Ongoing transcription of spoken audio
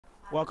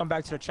Welcome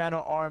back to the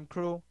channel, RM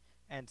Crew,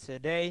 and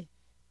today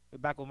we're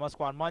back with Must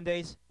Squad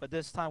Mondays, but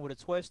this time with a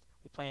twist.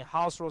 We're playing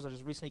house rules that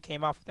just recently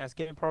came out for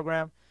Thanksgiving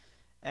program,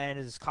 and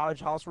it's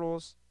college house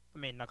rules. I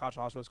mean, not college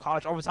house rules,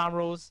 college overtime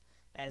rules,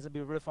 and it's gonna be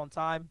a really fun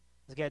time.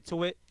 Let's get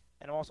to it.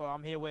 And also,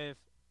 I'm here with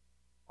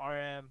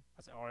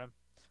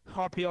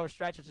RPO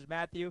Stretch, which is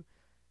Matthew,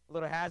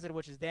 LilHaZard,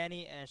 which is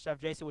Danny, and Chef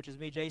JC, which is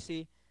me,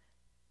 JC.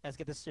 Let's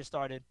get this shit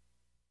started.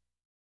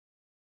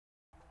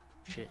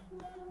 Shit.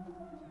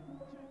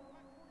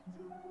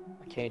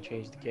 I can't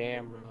change the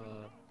camera.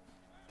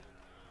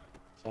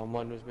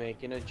 Someone was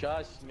making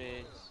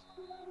adjustments.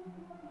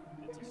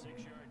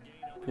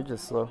 You're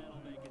just slow.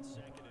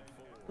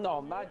 No,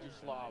 I'm not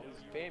just slow. I was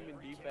spamming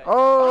defense.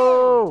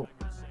 Oh!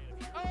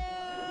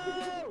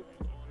 Oh!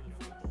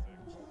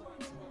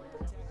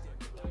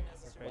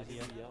 That's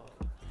crazy,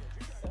 yo.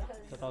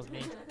 That was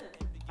me.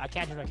 I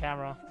can't change my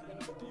camera.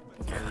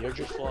 You're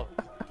just slow.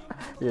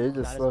 Yeah, you're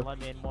just slow. Let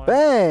me anymore.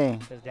 Bang!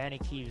 Because Danny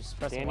keeps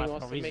pressing Danny left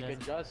wants for to no make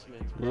reason.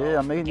 adjustments. Bro. Yeah,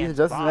 I'm making these Against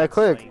adjustments that bots,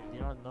 quick. like, you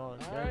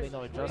don't make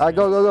no adjustments. Alright,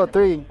 go.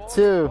 3,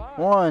 2,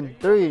 1.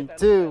 3,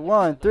 2,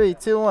 1. 3,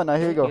 2, 1. Alright,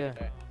 here we go. Yeah.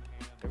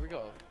 Here we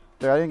go.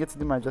 There, I didn't get to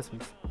do my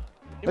adjustments.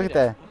 Give Look me at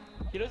that.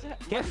 He doesn't have,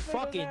 Get Marcus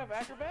fucking- doesn't have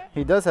acrobat?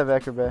 He does have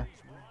acrobat.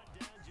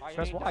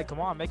 Press Y, come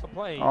on, make a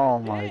play. Oh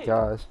my Hey.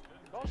 gosh.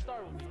 Don't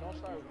start with me. Don't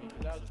start with me.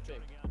 'Cause that was a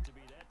pick.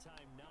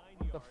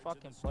 Make a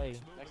fucking play.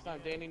 Next time,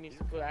 Danny needs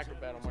to put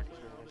acrobat on Marcus.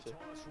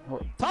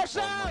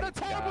 Touchdown! my A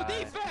terrible God.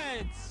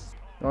 defense!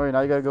 Don't worry, now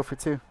you gotta go for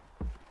 2.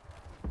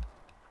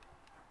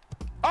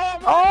 Oh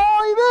my!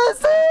 Oh, he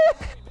missed it!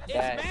 It's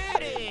Bad.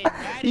 Madden!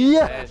 Madden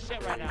Yeah. is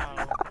shit right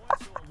now.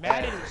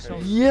 Madden is so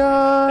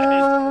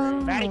Yeah.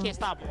 Madden can't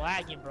stop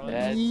lagging, bro.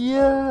 That's- It's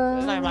Yeah.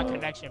 not even my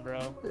connection,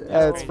 bro.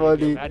 That's crazy, funny.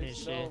 dude. Madden is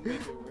shit.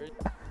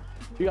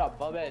 You got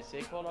Bubba at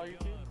Saquon on your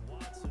team?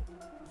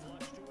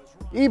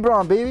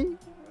 Ebron, baby.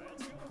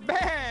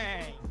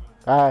 Bang!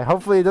 Alright,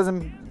 hopefully it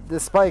doesn't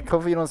spike.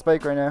 Hopefully you don't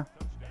spike right now.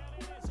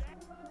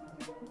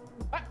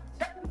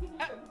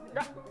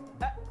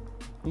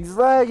 He's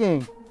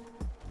lagging.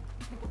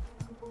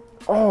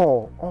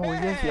 Oh,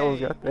 yes, he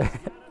almost got that.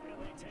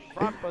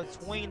 Right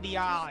between the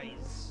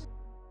eyes.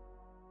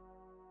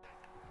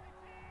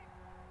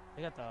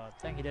 They got the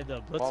thing he did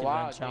the blitzing Oh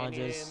wow, run Danny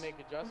challenges. didn't make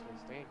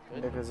adjustments. Thank Yeah,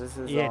 goodness. because this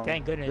is Yeah,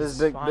 thank goodness. This is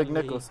big Finally.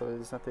 nickel, so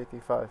it's not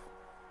 335.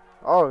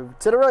 Oh,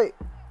 to the right.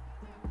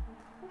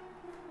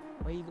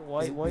 He's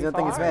He's gonna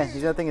think it's man.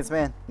 He's gonna think it's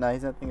man. No,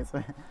 he's gonna think it's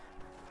man.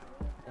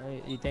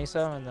 You think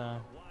so? And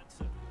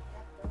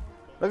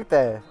Look at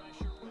that.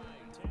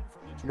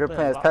 You're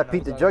playing as Pat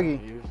Pete the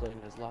Juggy. You were playing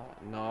as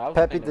lot. No, I was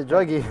Pat playing Pete the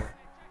as Pat Juggy.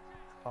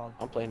 Pete.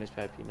 I'm playing as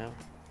Pat Pete now.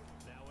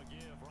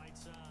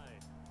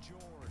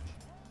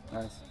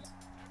 Nice.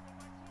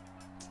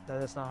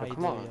 that's not how you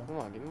Come do on, it. come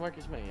on, give me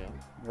Marcus May,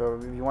 yo. Yo,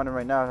 if you want it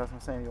right now, that's what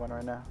I'm saying. You want it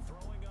right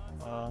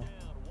now.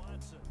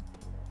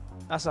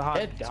 That's a hot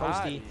Get toasty.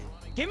 Dottie.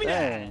 Give me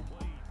Dang.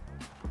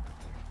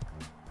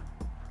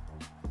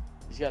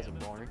 These guys are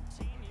boring.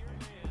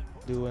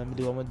 that. I'm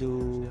gonna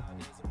do.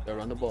 Go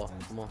run the ball.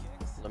 Come on.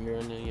 Let me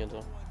run in the end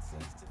zone.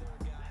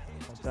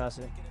 I'll pass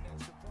it.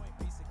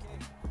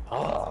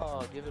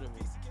 Oh, give it to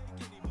me.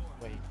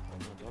 Wait,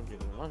 no, don't give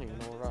it. I don't even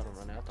know what route I'm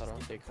running. I thought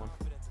I'd take one.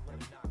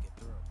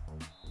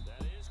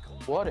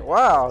 What?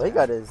 Wow, he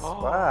got his.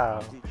 Oh,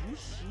 Wow. Did you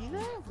see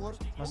that? What?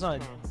 That's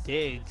not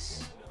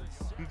Diggs.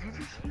 Did you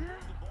just see that?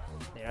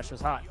 Yeah, that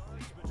shit's hot.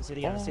 Let's see it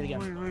again. Let's see it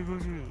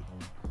again.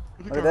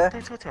 Look at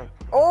that.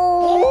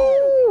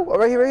 Oh! Oh,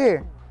 right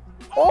here.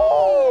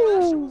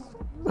 Oh!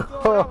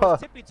 That was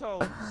tippy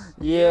toes.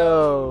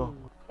 Yo.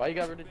 Why you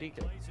got rid of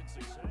DK?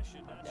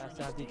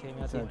 That's DK.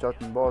 He's gonna drop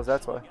them balls,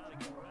 that's why.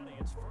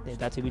 Yeah,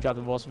 that TV dropped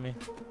the balls for me.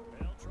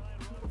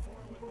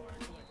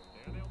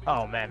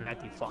 Oh man,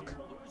 Matthew, fuck.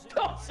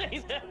 Don't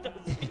say that.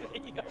 Don't say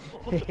that. You gotta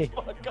pull the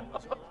fuck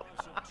up.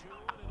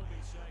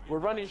 We're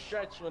running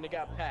stretch when it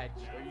got patched.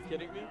 Are you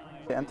kidding me?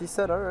 Empty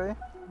set, alright.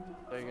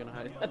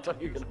 I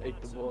thought you were gonna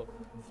hit the ball.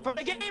 For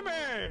the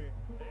gamer!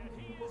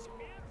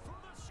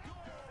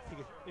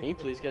 Can you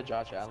please get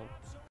Josh Allen?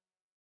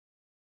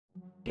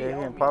 Yeah, he in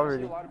I see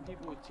poverty. a lot of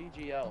people with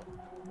TGL.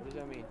 What does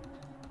that mean?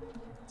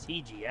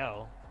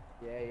 TGL.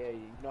 Yeah. You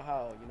know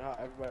how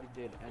everybody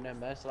did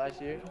NMS last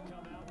year?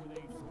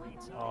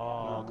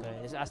 Oh,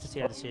 okay. I have to see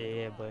that this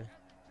year, yeah, but.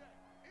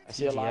 I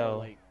see a lot of TGL.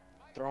 like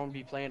Throne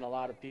be playing a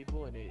lot of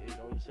people, and it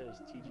always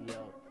says TGL.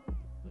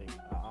 Like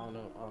I don't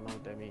know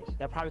what that means.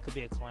 That probably could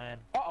be a clan.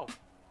 Uh oh!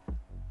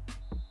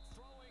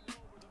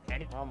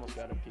 Any- I almost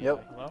got a PI.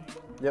 Yep. Hello?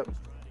 Yep.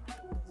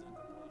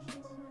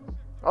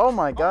 Oh my Oh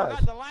my gosh.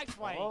 god, the lag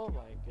spike! Oh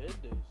my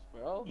goodness,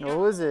 bro. Yo,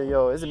 who is it?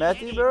 Yo, is it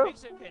Matthew, EA bro?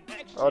 fixing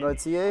connection. Oh, no, TA? I'm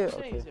saying,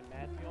 Okay. is it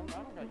Matthew? I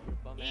don't got your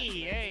bum ass.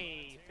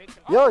 EA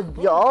fixing. Yo,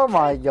 boom. oh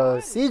my, yo,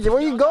 CJ,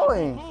 where you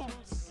going?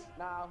 Boots.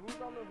 Nah, who's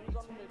on the mid?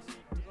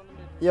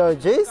 Yo,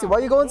 Jason, why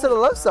you going to the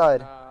left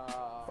side?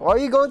 Why are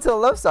you going to the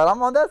left side?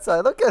 I'm on that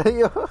side. Look at it,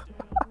 yo.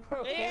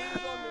 Yeah.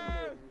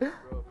 Bro,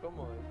 come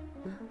on.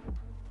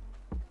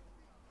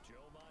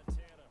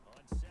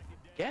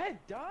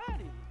 Get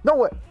Dottie. No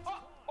way.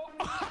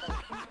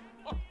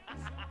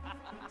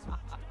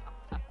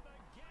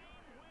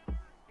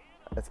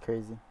 That's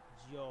crazy.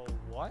 Yo,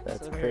 what?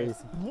 That's Look crazy.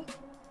 here.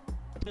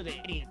 To the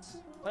idiots.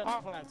 Play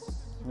offense.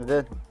 You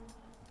did.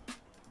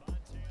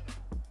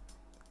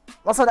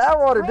 What's on that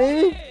water,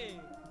 baby? Hey!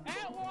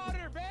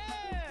 Atwater, bang!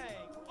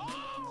 Oh!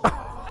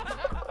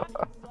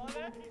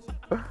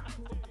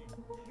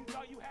 You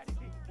thought you had it,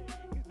 baby.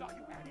 You thought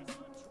you had it.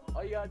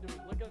 All you gotta do is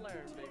look and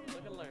learn, baby.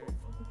 Look and learn.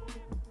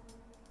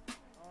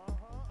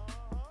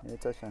 Yeah,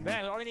 touchdown.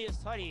 Bang, all we need is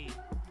Tutty.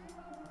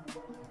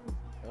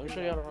 Let me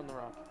show you how to run the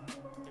rock.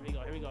 Here we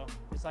go, here we go.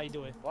 This is how you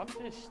do it. Fuck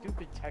this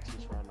stupid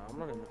Texas run. I'm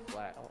running the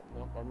flat. Oh,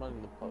 no, I'm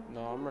running the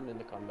I'm running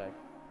the comeback.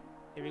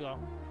 Here we go.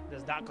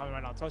 There's dot coming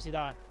right now. Toasty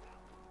dot.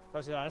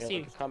 Toasty dot. Let's Yeah, see.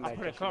 like a comeback, I'll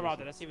put a just cover out listen.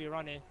 there. Let's see if we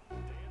run it.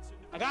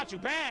 I got you.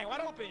 Bang! Wide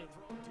open.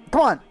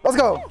 Come on, let's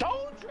go.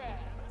 Don't trap!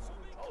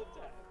 Don't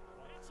trap!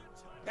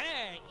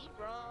 Bang!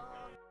 Ebron.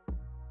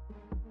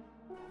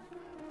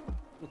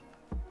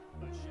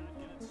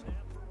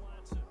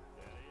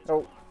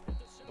 Oh,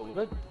 What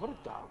a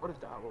dog, what a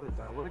dog, what a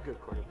dog, what a good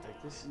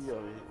quarterback. This is,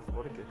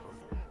 what a good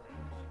quarterback.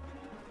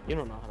 You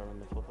don't know how to run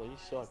the football, you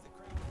suck.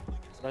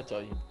 What I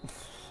tell you.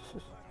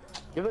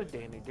 Give it to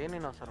Danny. Danny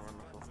knows how to run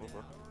the football,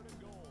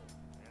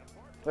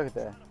 bro. look at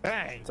that.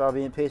 Bang! It's all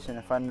being patient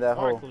and finding that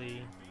hole.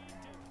 Barkley.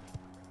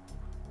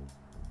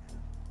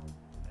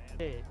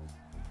 Hit.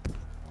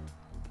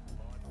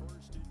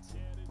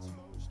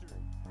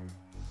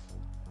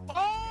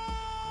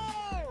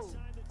 Oh!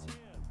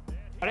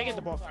 I didn't get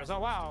the ball first. Oh,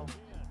 wow.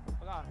 I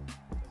forgot.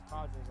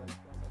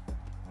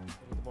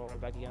 Get the ball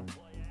right back again.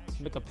 Let's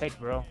make a pick,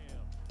 bro.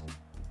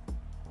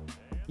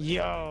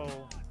 Yo.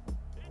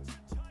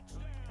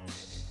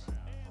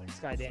 This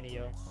guy, Danny,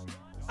 yo.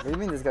 What do you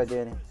mean this guy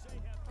Danny?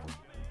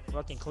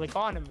 Fucking click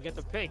on him, get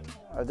the pick.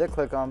 I did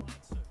click on.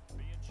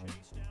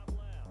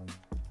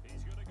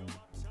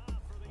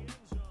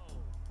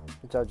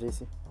 Good job,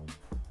 JC.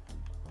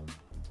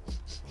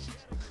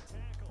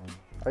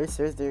 Are you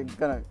serious? They're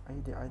gonna.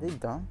 Are they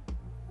dumb?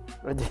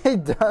 Are they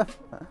dumb?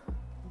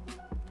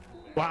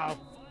 Wow.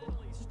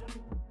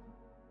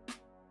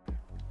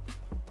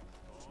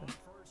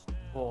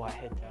 Oh, I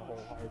hit that hole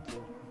hard,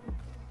 too.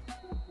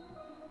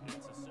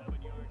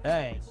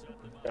 Hey.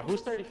 Yeah,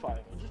 who's 35?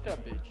 Who just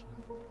got bitch?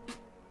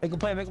 Make a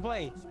play, make a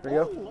play. Here you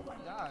go. Oh my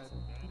god.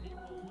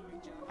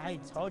 I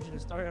told you the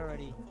story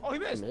already. Oh, he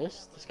missed.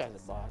 Missed? This guy's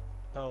a bot.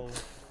 Oh. And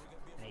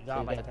he You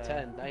got like got that.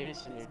 10. Now you're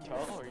missing your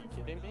toe? Are you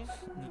kidding me?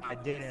 I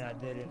didn't.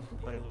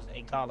 But it was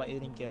it got like I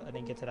didn't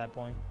get to that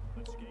point.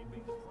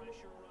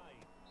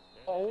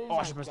 Oh Oh,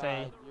 my she must god,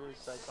 stay. you're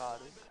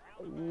psychotic.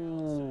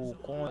 Ooh,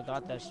 Cohen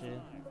got that shit.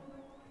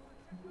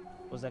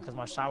 Was that because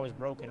my shower's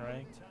broken,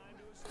 right?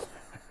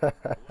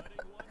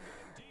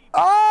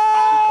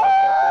 Oh!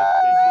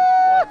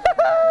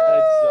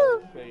 That's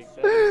so fake.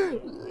 That is so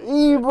fake.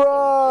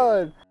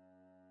 Ebron!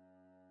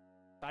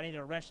 I need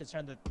a wrench to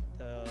turn the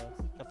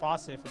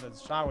faucet for the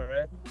shower,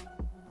 right?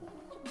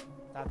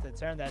 I have to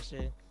turn that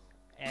shit,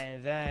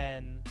 and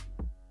then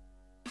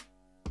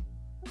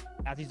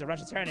I have to use the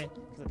wrench to turn it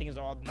because the thing is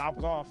all the knob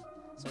was off.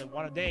 So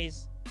one of the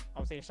days I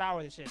was taking a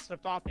shower, the shit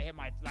slipped off and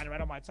landed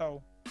right on my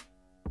toe,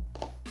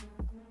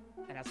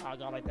 and that's how I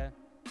got like that.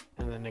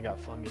 And then they got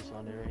fungus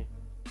on it, right?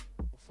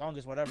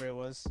 Fungus, whatever it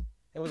was.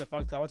 It was a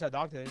fungus. I went to the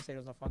doctor. They said it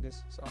was no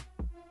fungus. So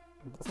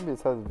That's gonna be the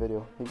title of the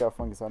video. He got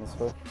fungus on his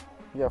foot.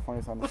 He got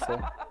fungus on his toe.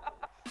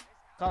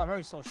 Kyler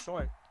Murray's so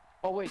short.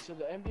 Oh wait, so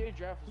the NBA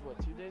draft was what,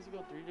 2 days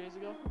ago, 3 days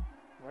ago?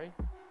 Right?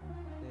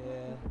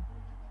 Yeah,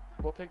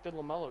 What pick did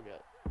LaMelo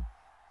get?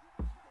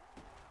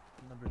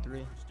 number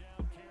 3,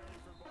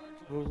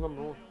 Who was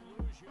number 1?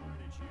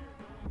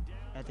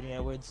 Anthony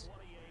Edwards,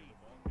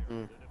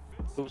 Who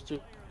was 2?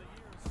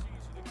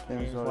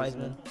 James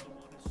Wiseman.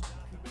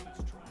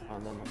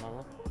 And then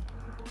LaMelo.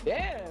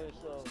 Yeah,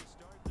 so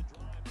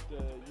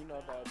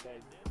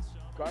that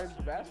Gardens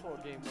basketball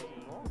game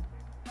wasn't wrong.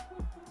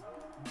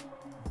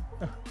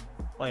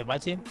 Wait, my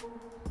team?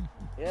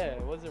 Yeah,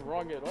 it wasn't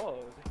wrong at all.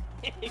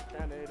 He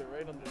kind of hit it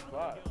right on the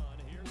spot.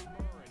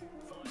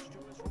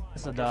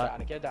 It's a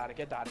dot. Get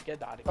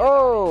out.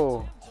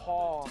 Oh!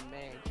 Oh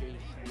man,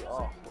 JC.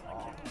 Oh.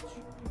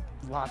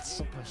 Lots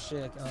of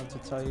shit I have to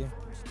tell you.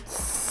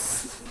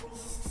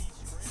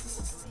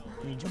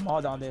 I need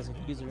Jamal down there so he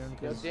can use the room Yo,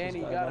 because Danny,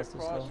 you gotta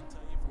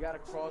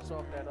cross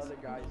off that other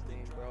guy's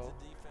name, bro.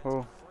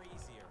 Who?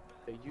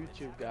 The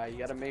YouTube guy. You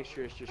gotta make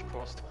sure it's just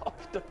crossed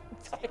off the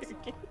entire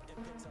game.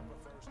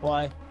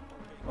 Why?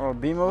 Oh,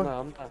 B mode? No,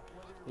 I'm not.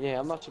 Yeah,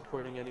 I'm not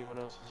supporting anyone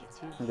else's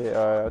YouTube. Yeah,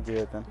 alright, I'll do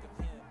it then.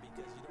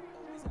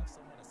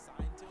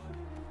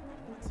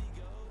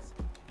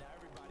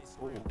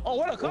 Oh,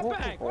 what a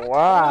comeback!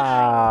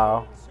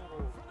 Wow.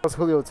 That's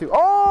Julio too.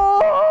 Oh!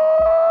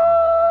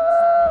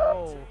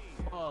 Oh,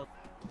 fuck.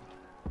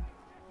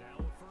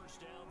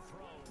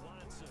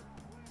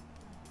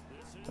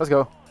 Let's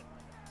go.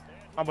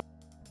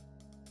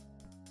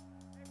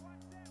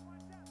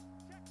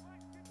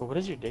 What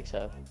does your dicks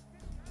have? It's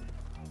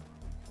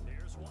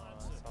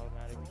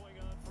automatic.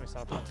 First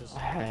out punches. I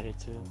had it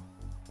too.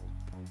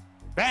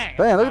 Bang!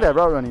 Damn, look at that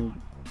route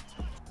running.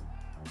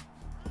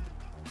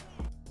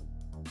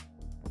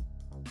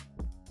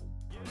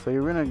 So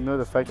you're gonna ignore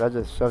the fact that I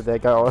just shoved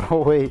that guy all the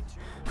way.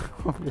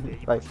 Dude,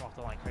 he Like, pushed off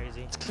the line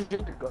crazy.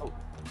 Go.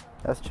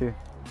 that's true.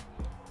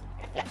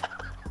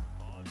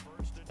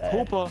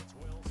 Hooper.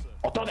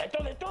 Oh, throw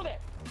that.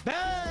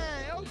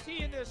 Bang! OT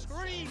in there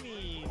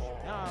screaming.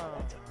 Oh,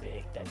 that's a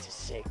big. That's a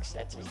 6.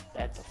 That's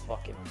a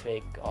fucking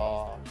big.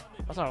 Oh.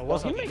 That's not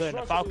what's He looking makes good in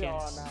the Russell-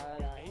 Falcons.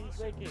 Nah.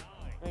 He's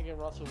making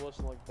Russell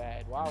Wilson look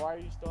bad. Why are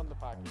you still in the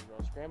pocket,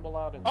 bro? Scramble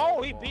out and. Oh,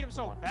 throw the he ball. beat him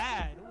so Come on.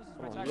 bad. Who was his Come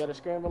right on, tackle? you gotta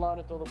scramble out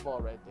and throw the ball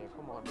right there.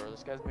 Come on, bro.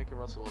 This guy's making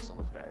Russell Wilson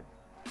look bad.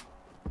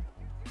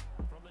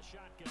 From the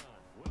shotgun,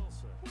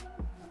 Wilson.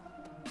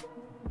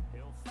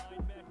 He'll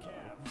find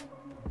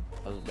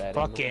Metcalf. That was bad.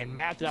 Fucking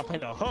after I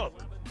played the hook.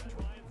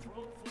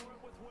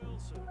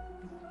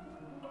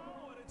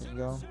 There you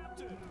go.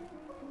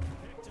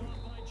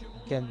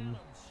 Can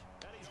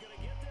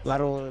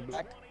lateral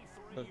back.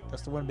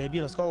 That's the win,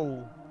 baby. Let's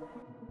go.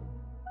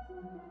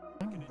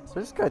 What's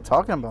this guy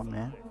talking about,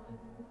 man?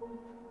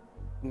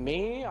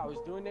 Me, I was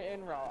doing the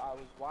in route. I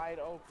was wide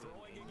open.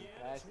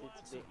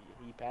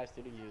 He passed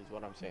it to you, is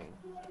what I'm saying.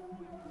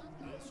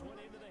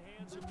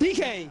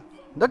 DK!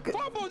 Look at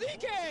Fumble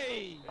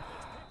DK!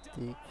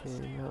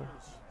 DK. Yo.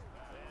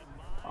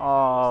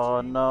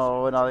 Oh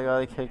no! Now they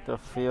gotta kick the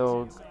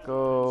field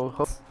goal.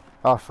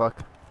 Oh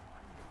fuck!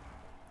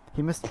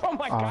 He missed. Oh,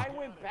 my guy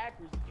went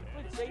backwards. Did you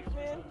put safe,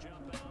 man?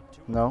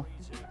 No,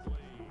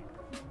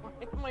 Why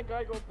did my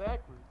guy go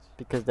backwards?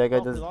 because that guy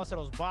We does. lost to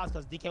those bots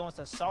because DK wants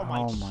to sell my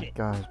Oh my shit.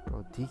 gosh,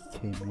 bro!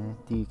 DK, man,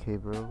 DK,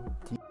 bro.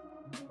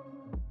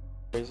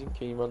 Crazy.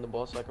 Can you run the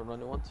ball so I can run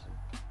it once?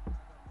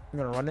 You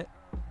gonna run it?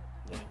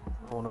 Yeah,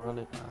 I want to run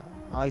it.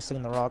 I like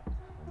slinging the rock.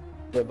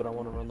 Yeah, but I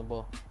want to run the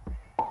ball.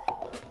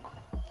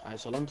 Alright,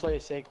 so let me play a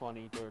Saquon and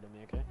you throw it to me,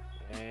 okay?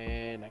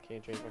 And I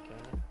can't change my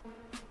camera.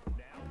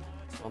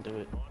 Don't do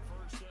it.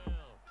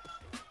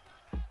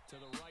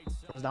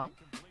 It's down.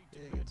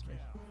 Yeah, it's me.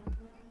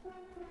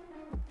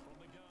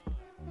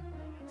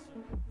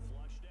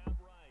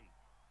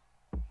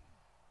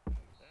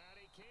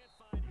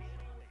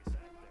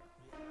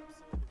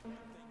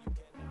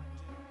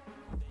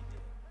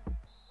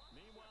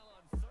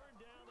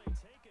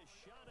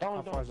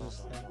 How far is this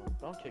thing?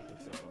 Don't kick the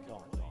field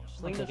goal. Don't.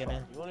 Sling I'll the take it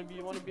rock. in.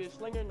 You wanna be a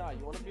slinger? Nah.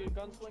 You wanna be a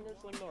gunslinger?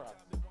 Sling the rock.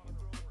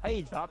 How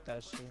you drop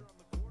that shit?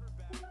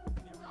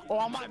 Oh,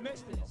 I might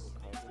miss this.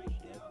 Coverage.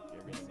 Yep,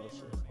 you're gonna miss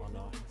it. Oh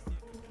no.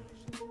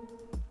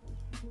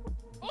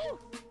 Oh!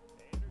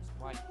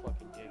 My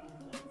fucking dick.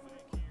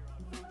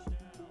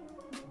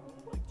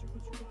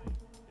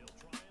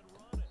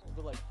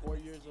 For like 4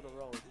 years in a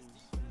row,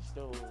 he's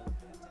still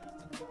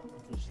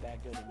just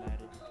that good at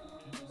Madden.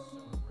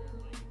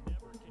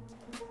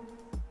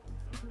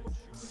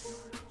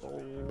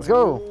 Let's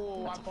go.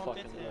 Oh, That's I a bumped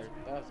fucking into alert.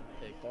 it. That was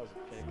a pick. That was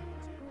a pick.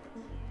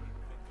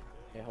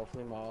 Yeah,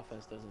 hopefully my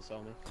offense doesn't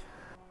sell me.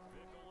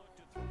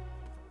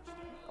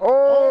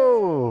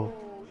 Oh!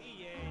 Oh,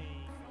 EA.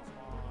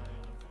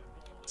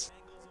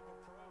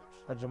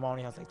 Come on. Jamal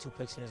only has like 2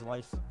 picks in his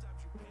life.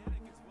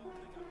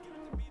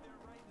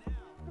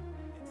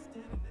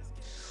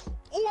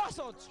 Oh, that's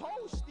a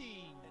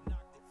toasty.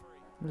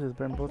 I just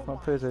burned both my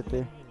players right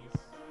there.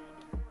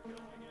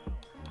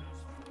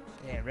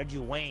 Yeah, Reggie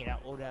Wayne, that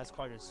old ass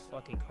card just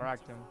fucking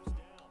cracked him.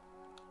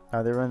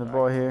 Now they run the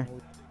ball here.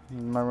 You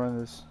might run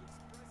this.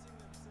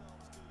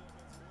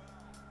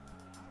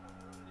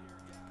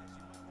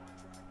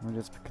 We'll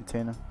just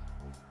contain him.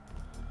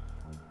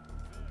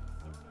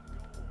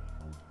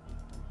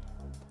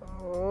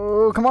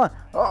 Oh, come on!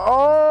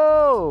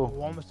 Oh!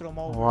 Almost threw him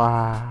over.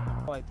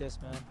 Wow. Like this,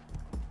 man.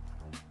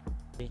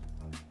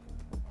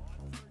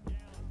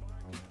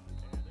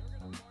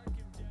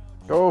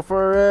 Go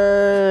for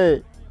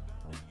it!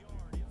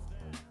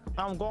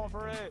 I'm going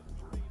for it.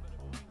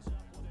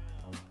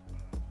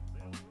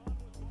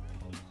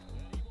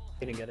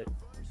 He didn't get it.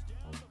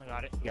 I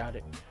got it. Got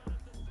it.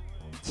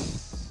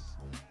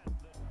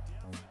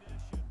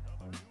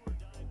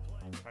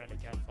 Try it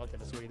again. Fuck it.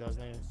 That's what he does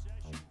now.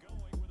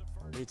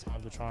 3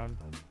 times the charm.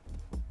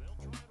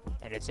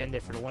 And it's in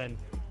there for the win.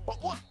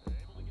 What?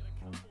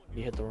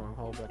 You hit the wrong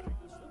hole, buddy.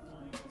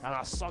 I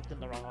got sucked in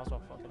the wrong. That's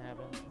what fucking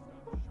happened.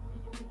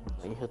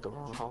 You hit the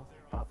wrong hole,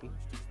 Poppy.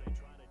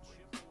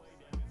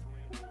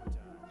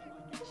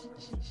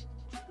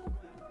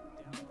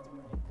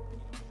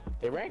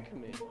 They ran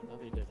commit. No,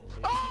 they didn't.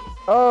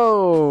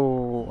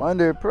 Oh!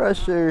 Under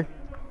pressure.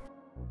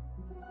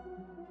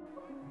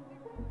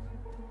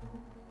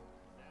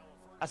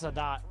 That's a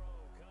dot.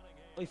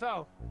 Oh, he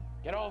fell.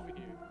 Get over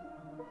here.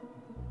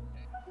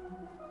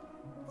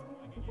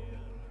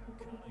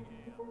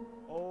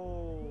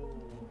 Oh.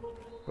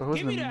 But who's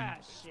Give me the-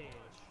 that shit.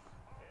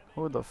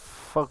 Who the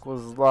fuck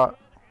was that?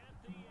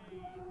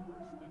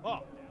 Oh.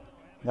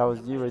 That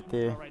was you right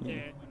there. Right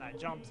there. And I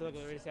jumped to it.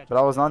 But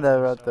I was on that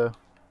route though.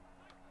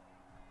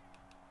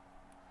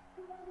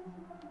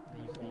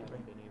 I've been able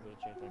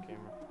to change my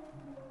camera.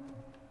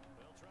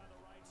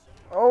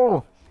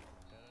 Oh!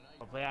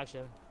 Oh, play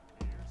action.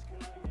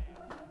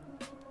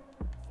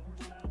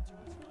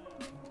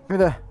 Look at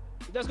that.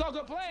 Let's go.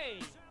 Good play.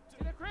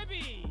 To the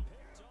cribby.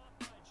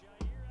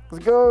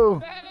 Let's go.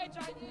 Bad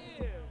HID.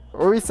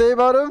 What we say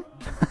about him?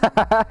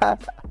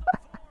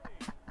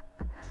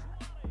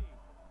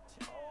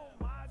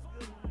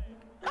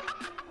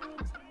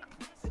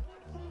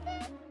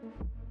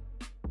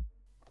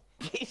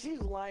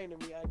 Casey's lying to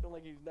me, acting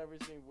like he's never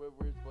seen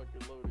Woodward's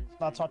fucking loading.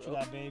 I taught you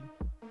that, babe.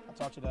 I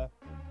taught you that.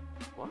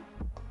 What?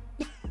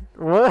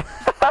 What?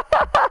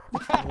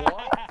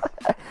 What?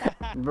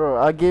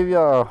 Bro, I gave you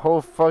a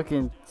whole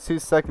fucking 2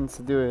 seconds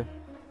to do it.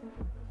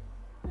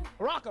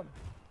 Rock him.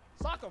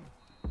 Sock him.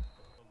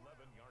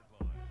 11-yard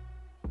line.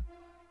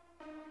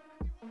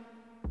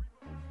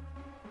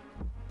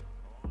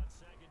 On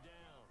second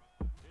down,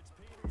 it's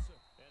Peterson,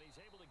 and he's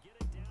able to get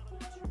it down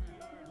to the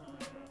 2-yard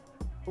line.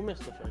 Who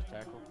missed the first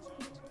tackle?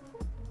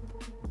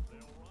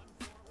 They'll run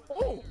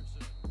Oh!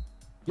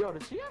 Yo,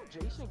 does he have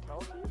Jason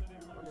Kelsey on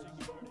his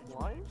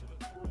line?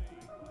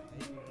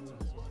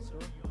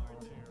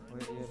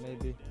 Wait, yeah,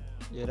 maybe.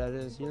 Yeah, that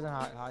is. He doesn't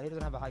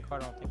have a high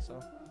card. I don't think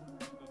so.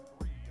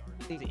 I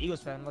think he's an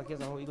Eagles fan. Look, he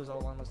has a whole Eagles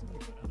all line. Looks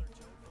like.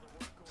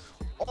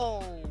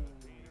 Oh!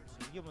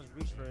 He almost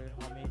reached for it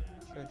on me.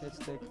 Sure, hit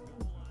stick.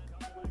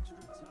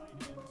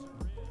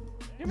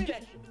 Give me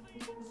that shit.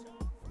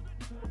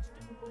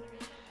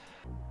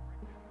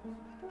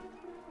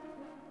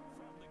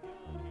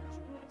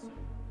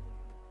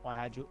 Oh, I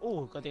had you.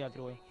 Oh, good thing I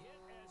threw away.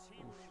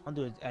 I'm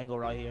doing an angle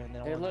right here, and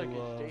then Hey, I'm look,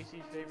 gonna do. it's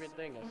JC's favorite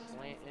thing, a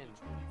slant in.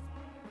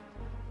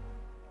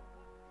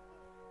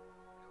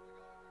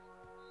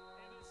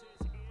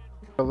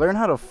 Learn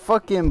how to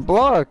fucking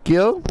block,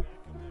 yo.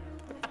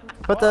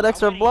 Put that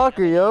extra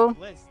blocker, yo.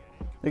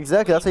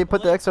 Exactly, that's how you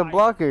put the extra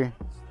blocker.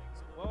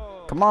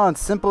 Whoa. Come on,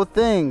 simple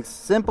things.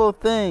 Simple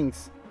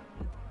things.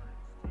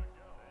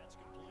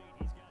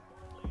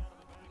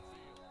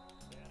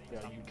 Yo,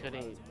 you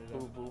couldn't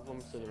move him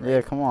to the right.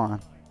 Yeah, come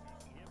on.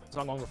 So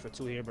I'm going for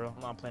 2 here, bro.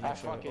 I'm not playing I that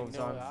shit all fucking the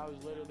know time. it. I was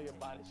literally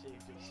about to say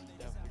JC's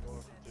definitely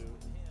going for 2.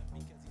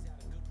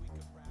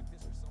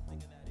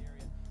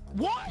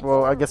 What?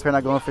 Well, I guess we're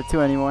not going for 2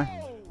 anymore.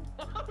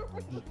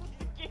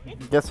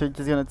 Guess we're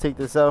just gonna take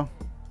this out.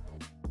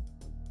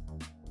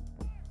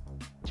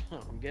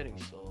 I'm getting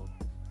sold.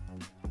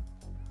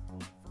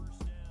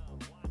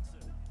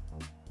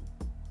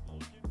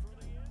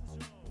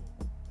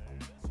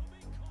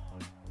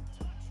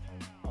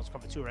 I was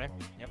going for 2, right?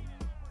 Yep.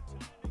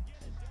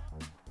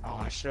 Oh,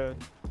 I should.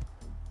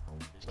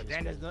 But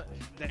Dan needs to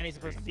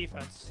play some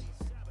defense.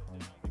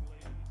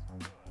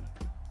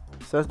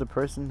 Says the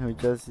person who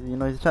just, you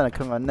know, he's trying to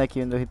cut my neck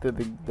even though he threw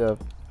the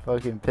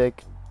fucking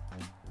pick.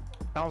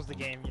 That was the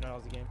game. You know, that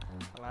was the game.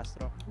 The last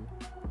throw.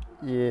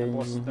 Yeah,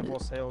 The ball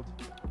sailed.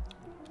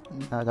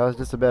 nah, that was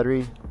just a bad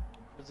read.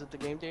 Was it the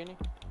game, Danny?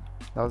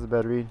 That was a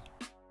bad read.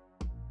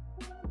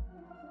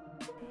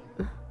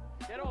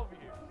 Get over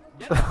here.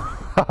 Get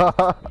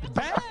over here.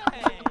 Bang!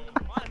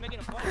 Come on, I'm making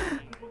a play.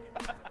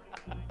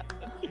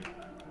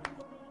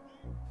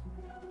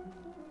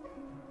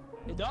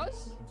 It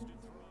does?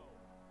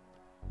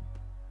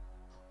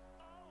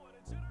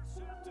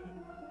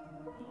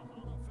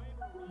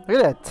 Look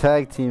at that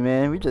tag team,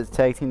 man. We just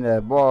tag teamed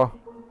that ball.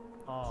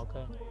 Oh,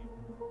 okay.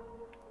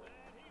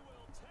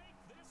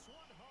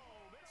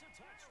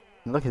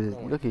 Look at this.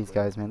 Look at these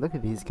guys, man. Look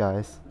at these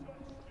guys.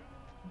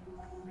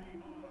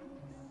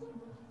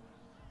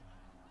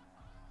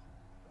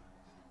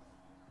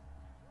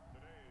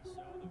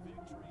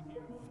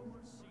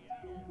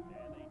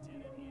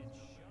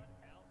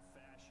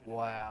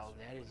 Wow,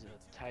 that is a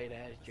tight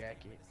ass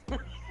jacket.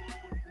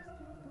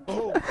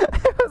 Oh,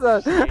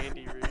 What's that?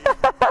 Andy Reid.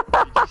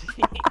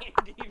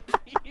 Did you see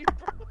Andy Reid,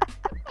 bro?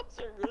 That's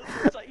a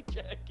really tight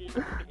jacket.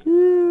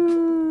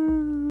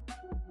 Yeah.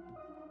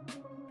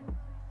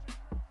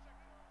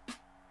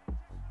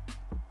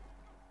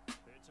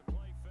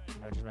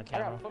 I just my I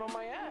camera. got put on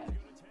my ass.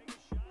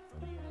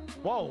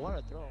 Whoa, what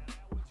a throw.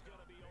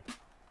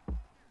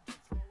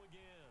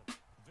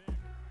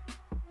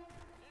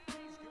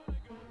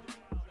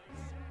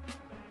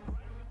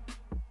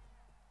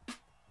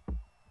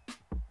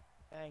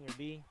 Banger,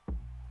 B.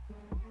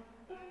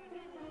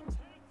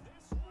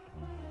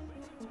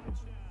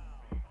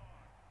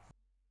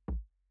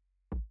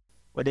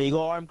 But there you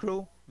go, Arm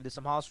Crew. We did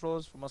some house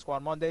rules for my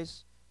squad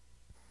Mondays.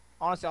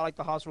 Honestly, I like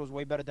the house rules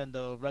way better than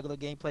the regular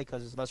gameplay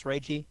because it's less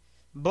ragey.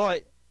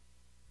 But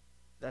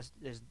that's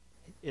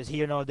is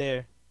here nor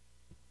there.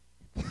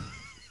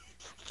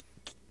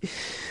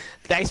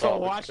 Thanks for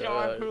watching,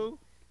 Arm Crew.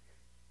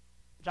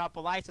 Drop a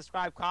like,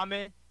 subscribe,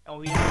 comment, and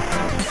we.